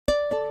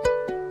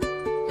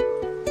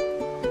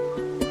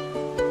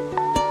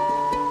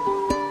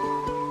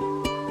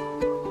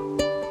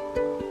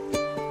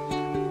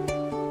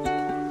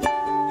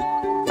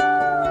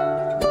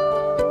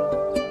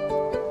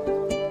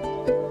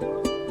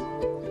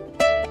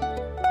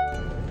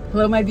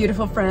Hello, my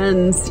beautiful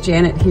friends.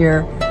 Janet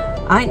here.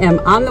 I am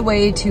on the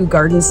way to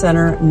Garden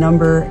Center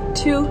number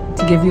 2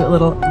 to give you a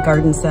little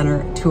Garden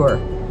Center tour.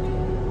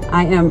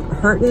 I am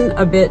hurting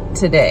a bit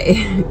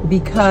today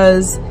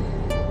because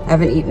I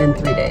haven't eaten in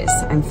 3 days.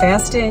 I'm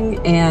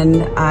fasting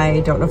and I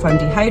don't know if I'm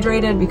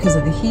dehydrated because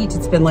of the heat.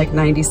 It's been like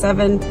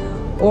 97,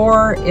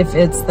 or if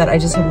it's that I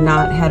just have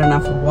not had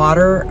enough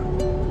water.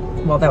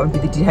 Well, that would be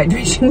the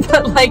dehydration,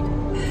 but like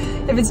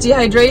if it's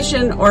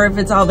dehydration or if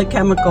it's all the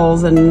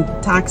chemicals and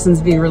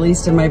toxins being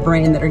released in my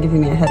brain that are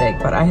giving me a headache.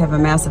 But I have a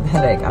massive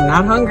headache. I'm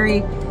not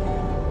hungry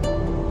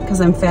because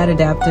I'm fat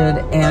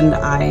adapted and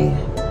I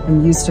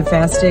am used to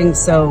fasting.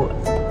 So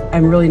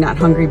I'm really not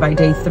hungry by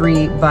day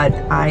 3, but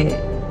I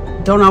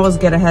don't always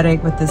get a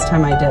headache, but this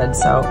time I did.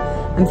 So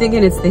I'm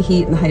thinking it's the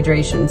heat and the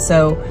hydration.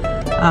 So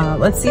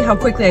let's see how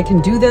quickly I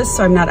can do this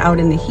so I'm not out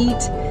in the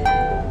heat.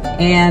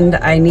 And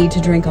I need to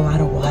drink a lot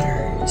of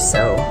water.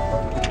 So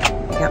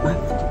I got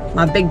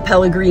my big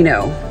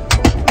Pellegrino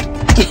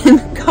in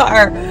the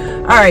car.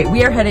 All right,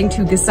 we are heading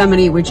to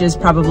Gethsemane, which is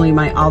probably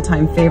my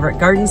all-time favorite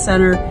garden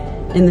center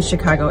in the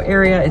Chicago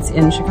area. It's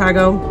in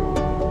Chicago,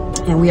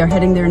 and we are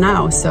heading there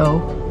now, so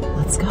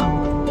let's go.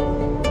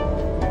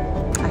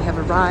 I have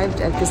arrived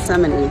at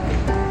Gethsemane.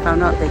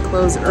 Found out they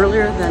close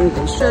earlier than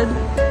they should,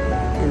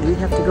 and we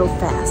have to go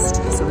fast.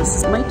 So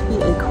this might be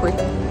a quick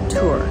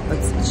tour.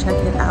 Let's check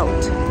it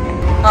out.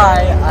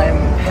 Hi, I'm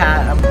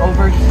Pat. I'm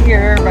over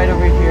here, right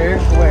over here,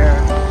 where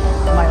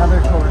my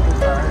other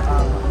coworkers are.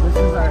 This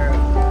is our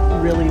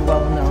really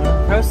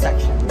well-known rose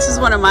section. This is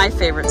one of my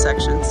favorite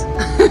sections.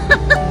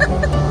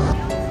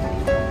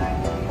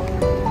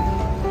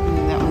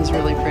 That one's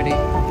really pretty.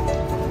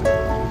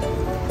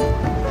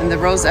 And the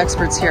rose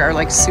experts here are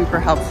like super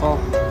helpful.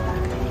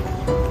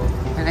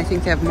 And I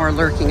think they have more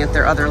lurking at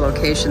their other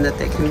location that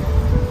they can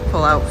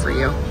pull out for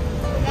you.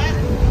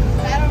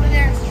 That over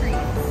there is trees.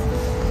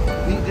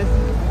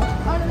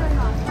 Oh, no,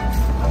 not.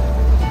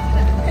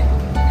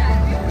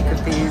 Look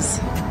at these.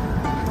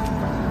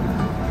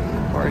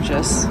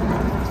 Gorgeous.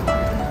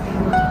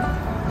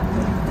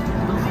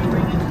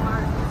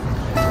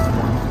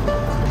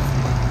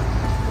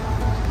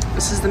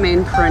 This is the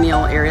main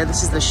perennial area.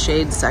 This is the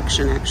shade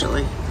section,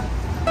 actually.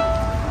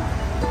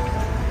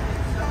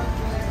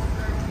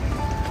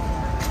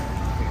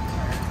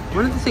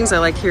 One of the things I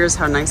like here is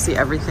how nicely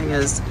everything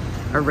is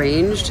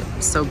arranged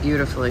so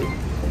beautifully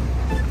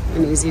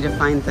and easy to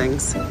find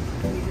things.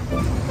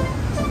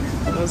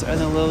 Those are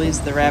the lilies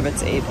the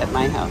rabbits ate at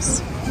my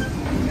house.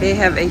 They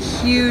have a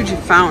huge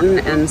fountain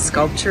and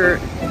sculpture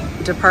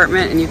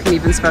department, and you can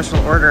even special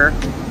order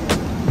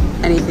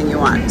anything you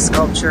want,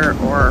 sculpture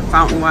or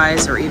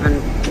fountain-wise, or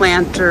even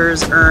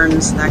planters,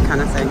 urns, that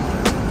kind of thing.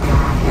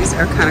 These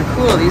are kind of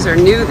cool. These are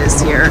new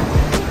this year.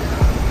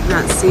 I've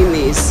not seen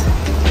these.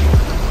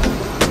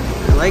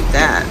 I like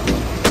that.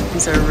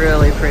 These are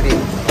really pretty.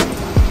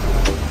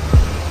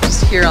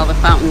 Just hear all the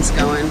fountains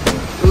going.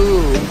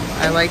 Ooh,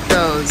 I like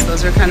those.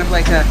 Those are kind of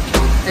like a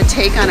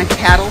take on a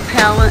cattle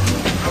panel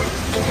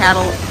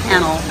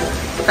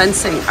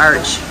fencing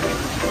arch.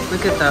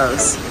 Look at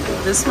those.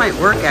 This might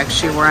work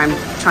actually where I'm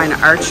trying to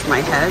arch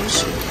my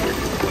hedge.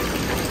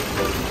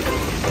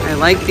 I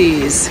like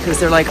these because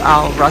they're like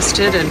all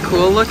rusted and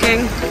cool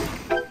looking.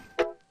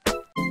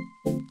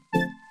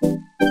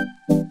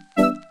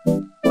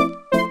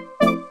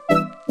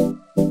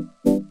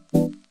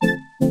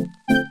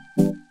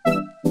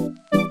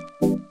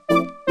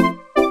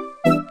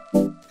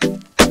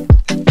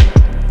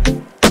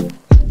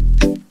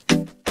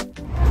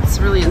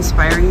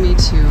 Inspiring me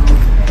to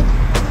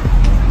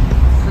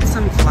put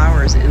some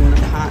flowers in the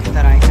pot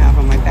that I have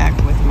on my back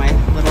with my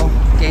little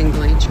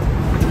gangly.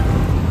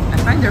 I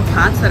find their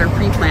pots that are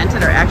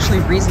pre-planted are actually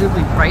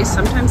reasonably priced,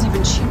 sometimes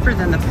even cheaper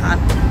than the pot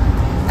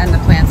and the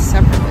plants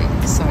separately.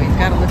 So you've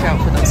got to look out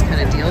for those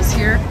kind of deals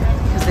here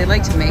because they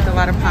like to make a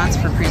lot of pots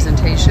for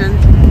presentation.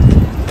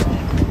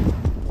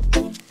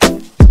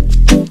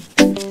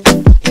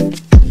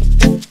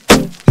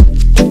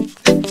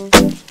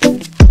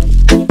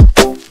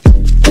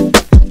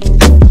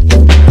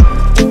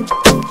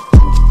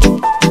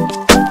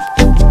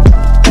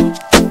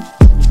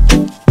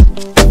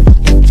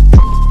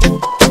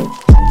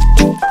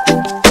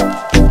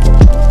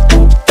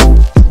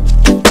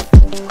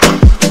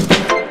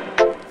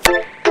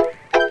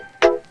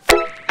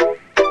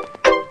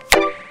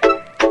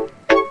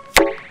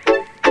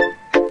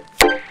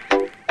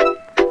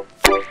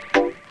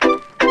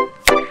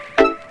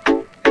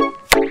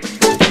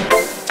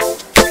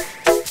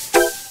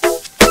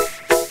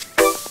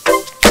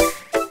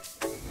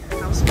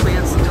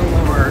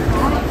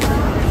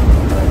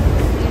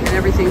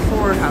 Everything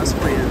for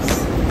houseplants.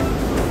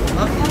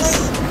 Love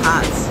these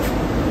pots.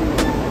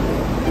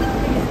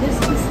 This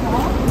is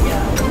small?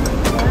 Yeah.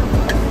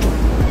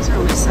 These are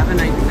only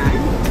 $7.99.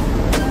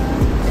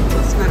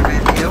 That's not a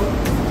bad deal.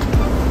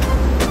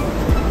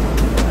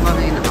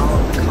 Loving all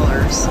of the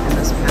colors in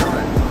this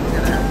palette. Look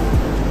at that.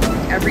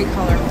 Every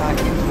color pot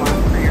you want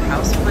for your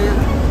houseplant.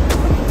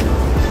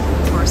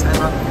 Of course, I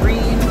love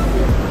green,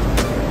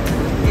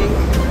 pink.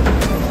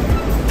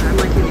 I'm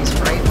liking these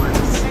bright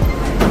ones.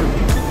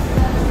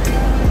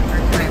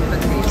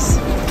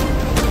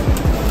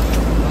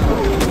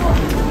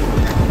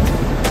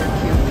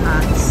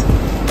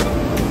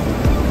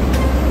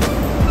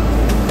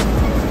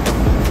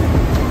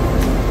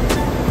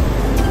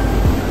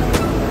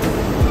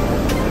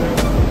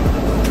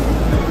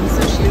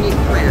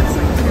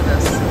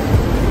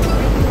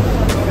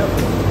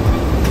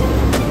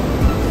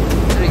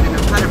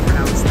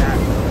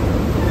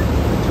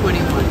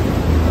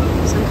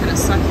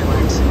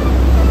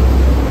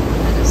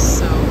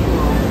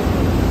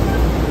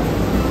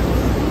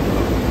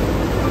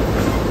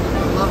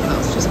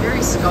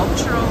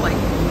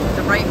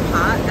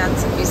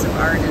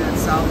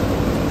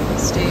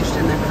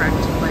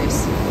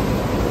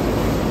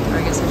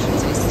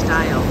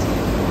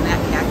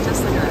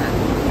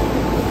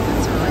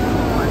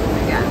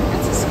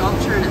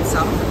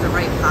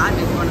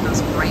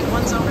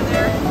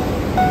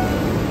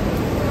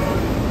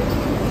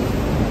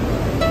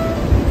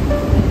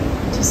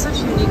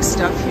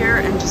 stuff here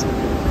and just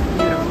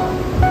beautiful.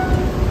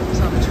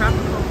 So the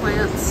tropical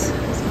plants,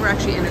 so we're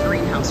actually in a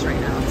greenhouse right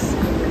now. It's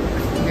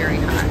very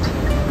hot.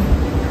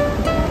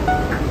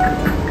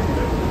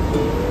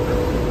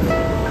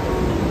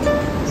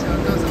 So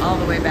it goes all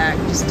the way back,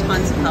 just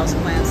tons of house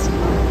plants,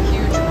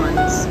 huge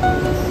ones.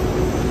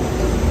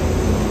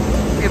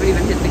 We haven't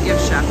even hit the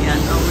gift shop yet.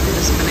 Oh, look at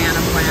this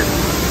banana plant.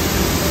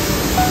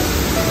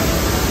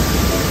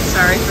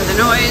 Sorry for the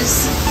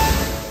noise.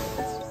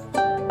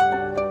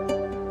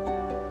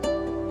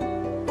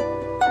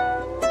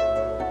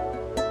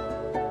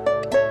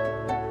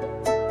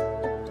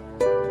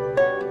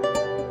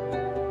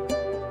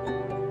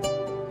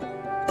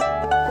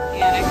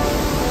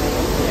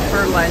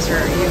 Fertilizer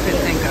you could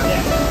think of.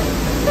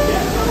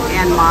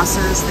 And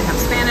mosses. They have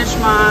Spanish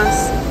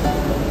moss,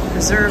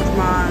 preserved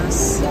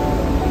moss,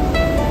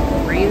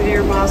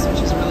 reindeer moss,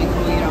 which is really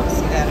cool. You don't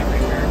see that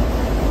everywhere.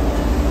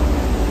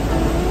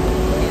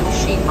 And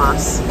sheet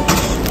moss,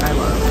 which I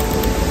love.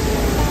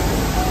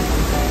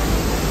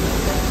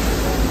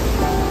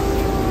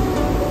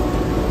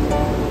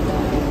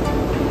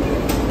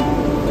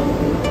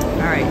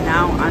 Alright,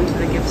 now onto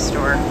the gift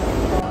store.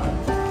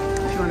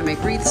 If you want to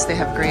make wreaths, they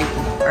have great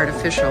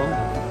artificial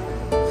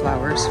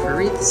flowers for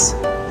wreaths.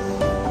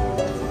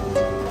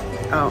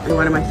 Oh, and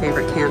one of my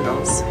favorite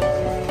candles. You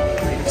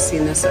might have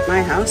seen this at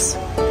my house.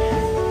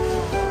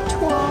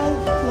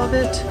 Love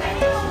it.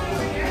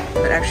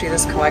 But actually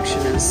this collection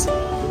is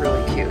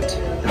really cute.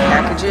 The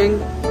packaging,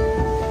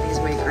 these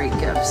make great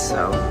gifts,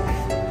 so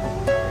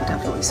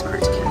definitely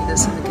smart to carry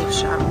this in the gift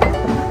shop.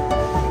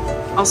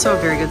 Also a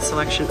very good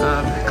selection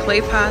of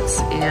clay pots,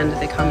 and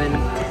they come in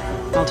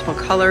multiple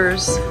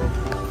colors.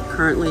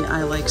 Currently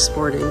I like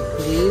sporting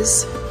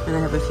these, and I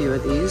have a few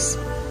of these.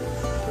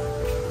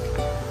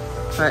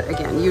 But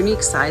again,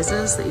 unique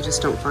sizes that you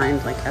just don't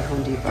find like at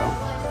Home Depot.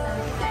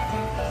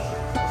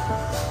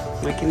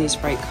 Like in these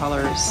bright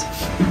colors.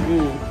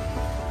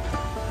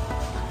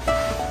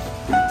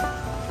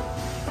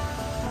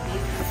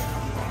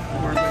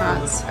 More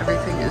pots.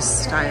 Everything is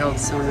styled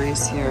so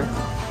nice here.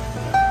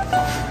 Look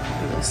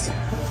at this.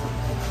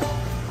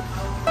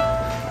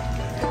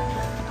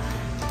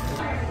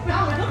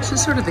 This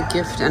is sort of the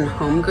gift and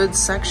home goods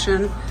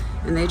section,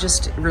 and they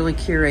just really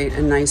curate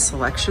a nice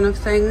selection of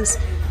things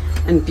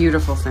and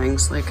beautiful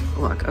things. Like,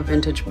 look, a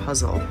vintage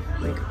puzzle.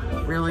 Like,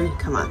 really?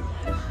 Come on.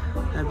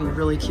 That'd be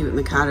really cute in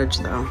the cottage,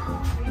 though.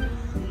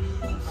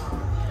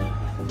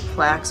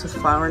 Plaques with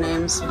flower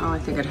names. Oh, I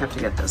think I'd have to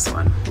get this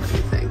one. What do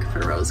you think for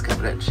rose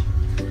cottage?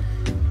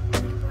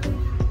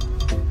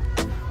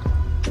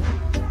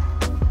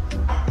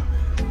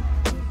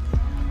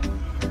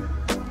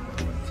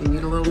 If you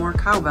need a little more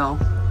cowbell,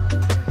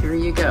 here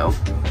you go.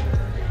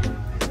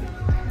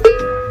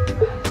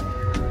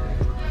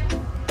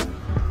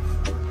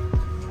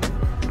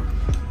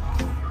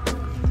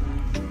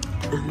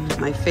 And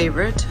my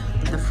favorite,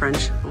 the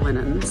French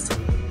linens.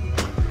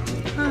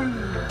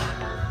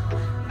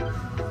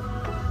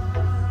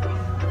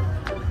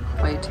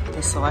 Quite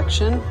the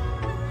selection.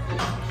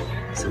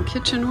 Some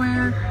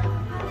kitchenware.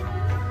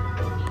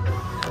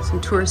 Some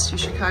touristy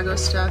Chicago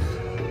stuff.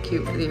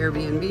 Cute for the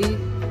Airbnb.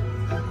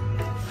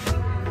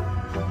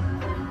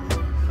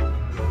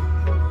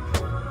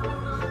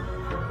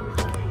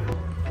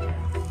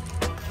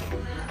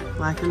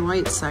 Black and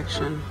white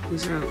section.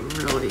 These are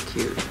really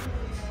cute.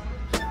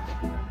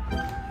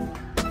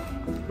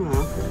 Oh,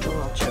 a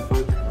little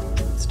chipmunk.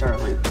 It's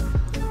darling.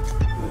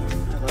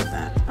 I love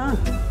that. Oh,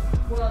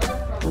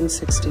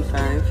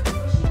 $165.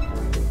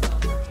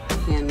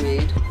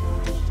 Handmade.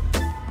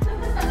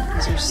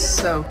 These are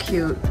so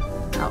cute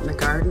out in the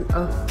garden.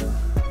 Oh,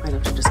 might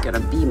have to just get a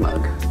bee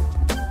mug.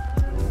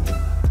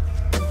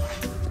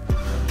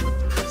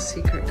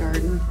 Secret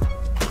garden.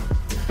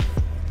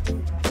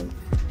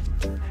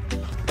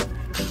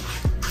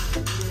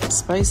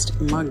 Spiced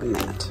mug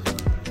mat.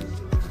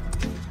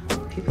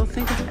 People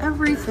think of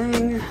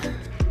everything.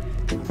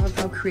 I love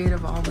how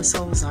creative all the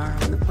souls are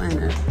on the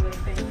planet.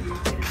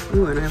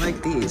 Ooh, and I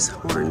like these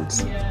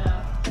horns.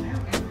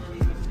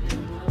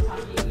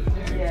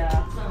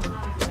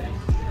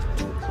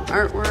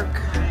 Artwork.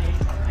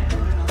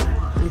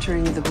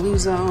 Entering the blue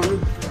zone.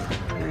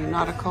 Very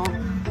nautical.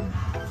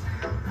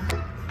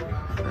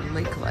 For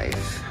lake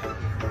life.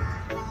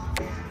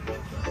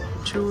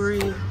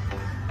 Jewelry.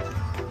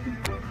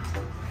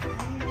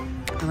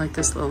 I like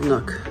this little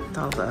nook with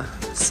all the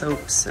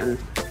soaps and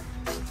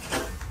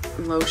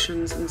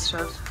lotions and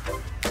stuff.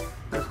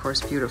 But of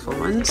course, beautiful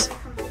ones.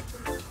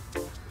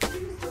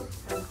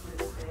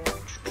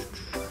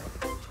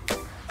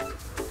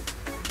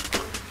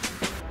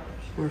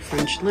 More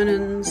French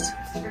linens.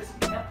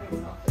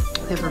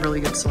 They have a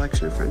really good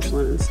selection of French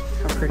linens.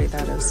 How pretty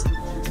that is.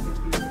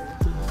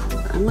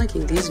 I'm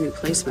liking these new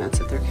placemats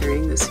that they're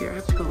carrying this year. I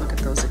have to go look at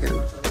those again.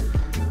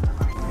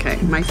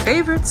 Okay, my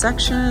favorite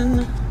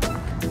section.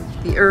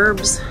 The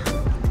herbs,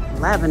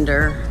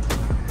 lavender,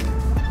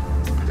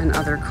 and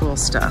other cool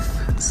stuff.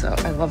 So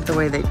I love the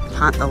way they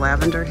pot the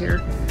lavender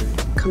here,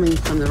 coming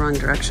from the wrong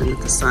direction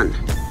with the sun.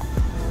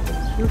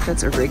 I don't know if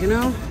that's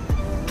oregano.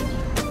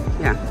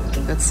 Yeah,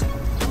 That's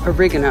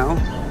oregano,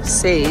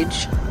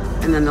 sage,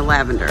 and then the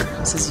lavender.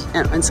 This is,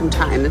 and some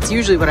thyme. That's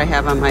usually what I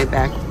have on my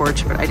back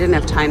porch, but I didn't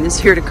have time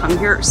this year to come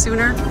here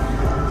sooner.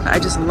 But I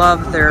just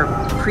love their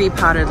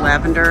pre-potted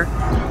lavender,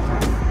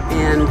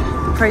 and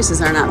the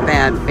prices are not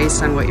bad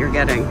based on what you're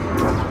getting.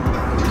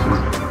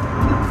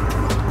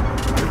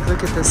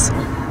 Look at this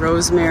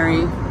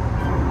rosemary.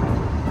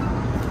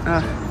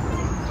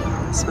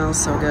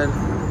 Smells so good.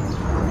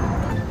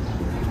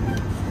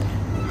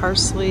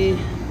 Parsley.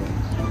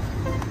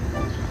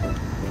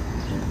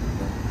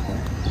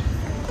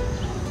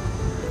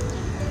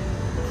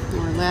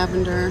 More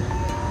lavender.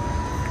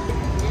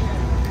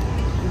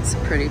 It's a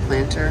pretty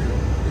planter.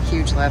 A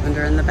huge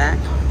lavender in the back.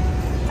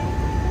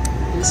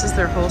 This is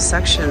their whole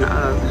section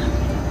of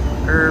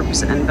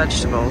herbs and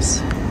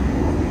vegetables.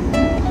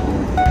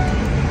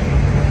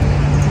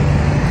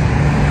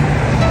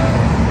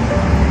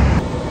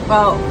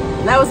 Well,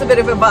 that was a bit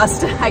of a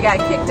bust. I got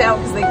kicked out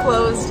because they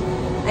closed.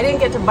 I didn't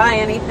get to buy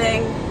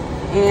anything,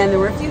 and there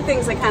were a few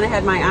things I kind of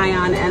had my eye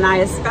on, and I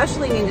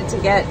especially needed to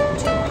get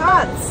 2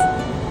 pots.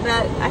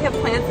 That I have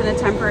plants in a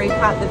temporary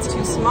pot that's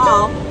too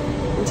small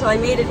until I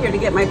made it here to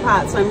get my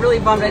pots. So I'm really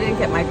bummed I didn't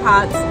get my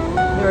pots.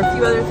 There were a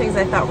few other things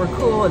I thought were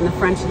cool in the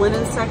French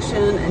linen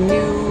section, a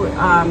new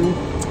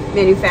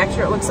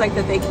manufacturer it looks like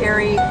that they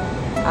carry,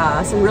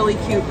 some really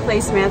cute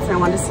placemats, and I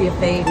wanted to see if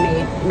they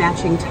made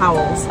matching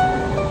towels.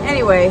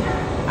 Anyway,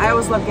 I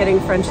always love getting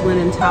French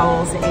linen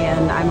towels,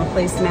 and I'm a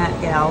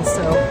placemat gal,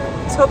 so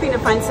I was hoping to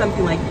find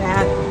something like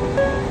that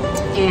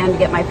and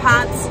get my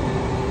pots.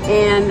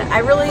 And I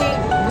really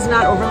was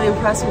not overly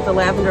impressed with the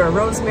lavender or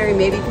rosemary,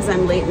 maybe because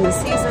I'm late in the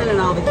season and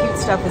all the cute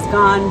stuff is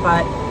gone,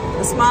 but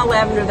the small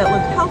lavender that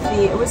looked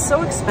healthy, it was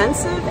so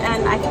expensive,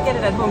 and I could get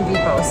it at Home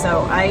Depot,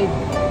 so I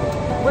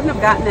wouldn't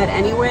have gotten that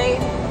anyway.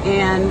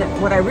 And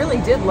what I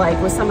really did like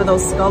was some of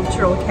those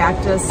sculptural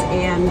cactus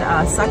and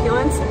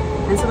succulents,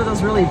 and some of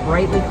those really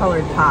brightly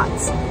colored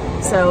pots.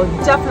 So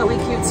definitely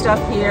cute stuff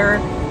here.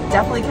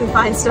 Definitely can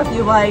find stuff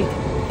you like.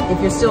 If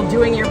you're still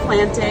doing your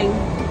planting,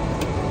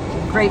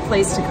 great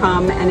place to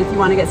come. And if you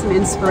want to get some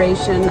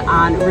inspiration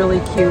on really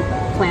cute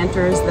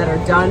planters that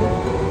are done,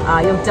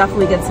 you'll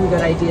definitely get some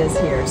good ideas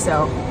here.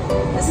 So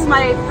this is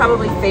my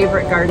probably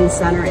favorite garden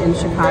center in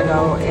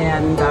Chicago,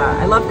 and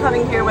I love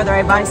coming here whether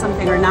I buy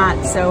something or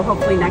not. So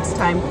hopefully next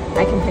time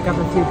I can pick up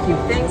a few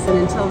cute things. And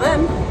until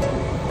then,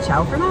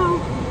 ciao for now.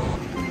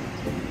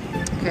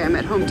 Okay, I'm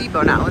at Home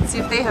Depot now. Let's see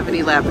if they have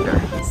any lavender.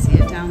 See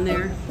it down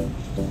there?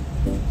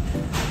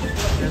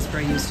 That's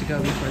where I used to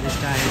go before this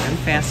diet. I'm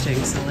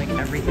fasting, so like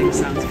everything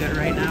sounds good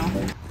right now.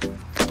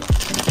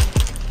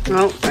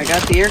 Well, I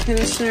got the air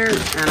conditioner,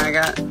 and I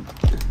got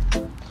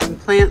some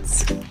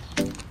plants,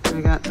 and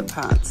I got the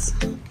pots.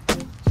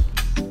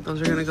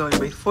 Those are gonna go in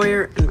my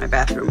foyer and my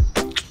bathroom.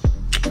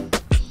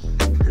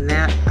 And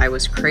that, I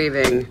was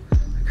craving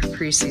a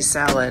caprese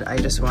salad. I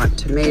just want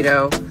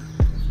tomato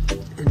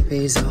and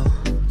basil.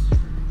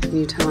 Can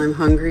you tell I'm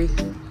hungry?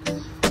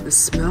 This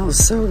smells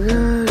so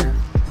good.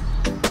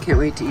 Can't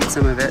wait to eat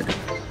some of it.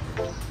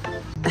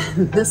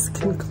 And this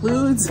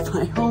concludes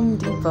my Home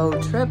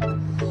Depot trip.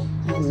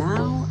 And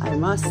now I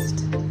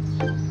must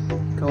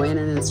go in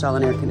and install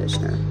an air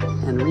conditioner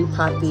and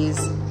repot these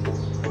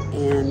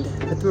and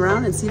put them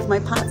around and see if my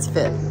pots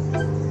fit.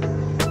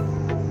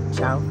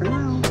 Ciao for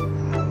now.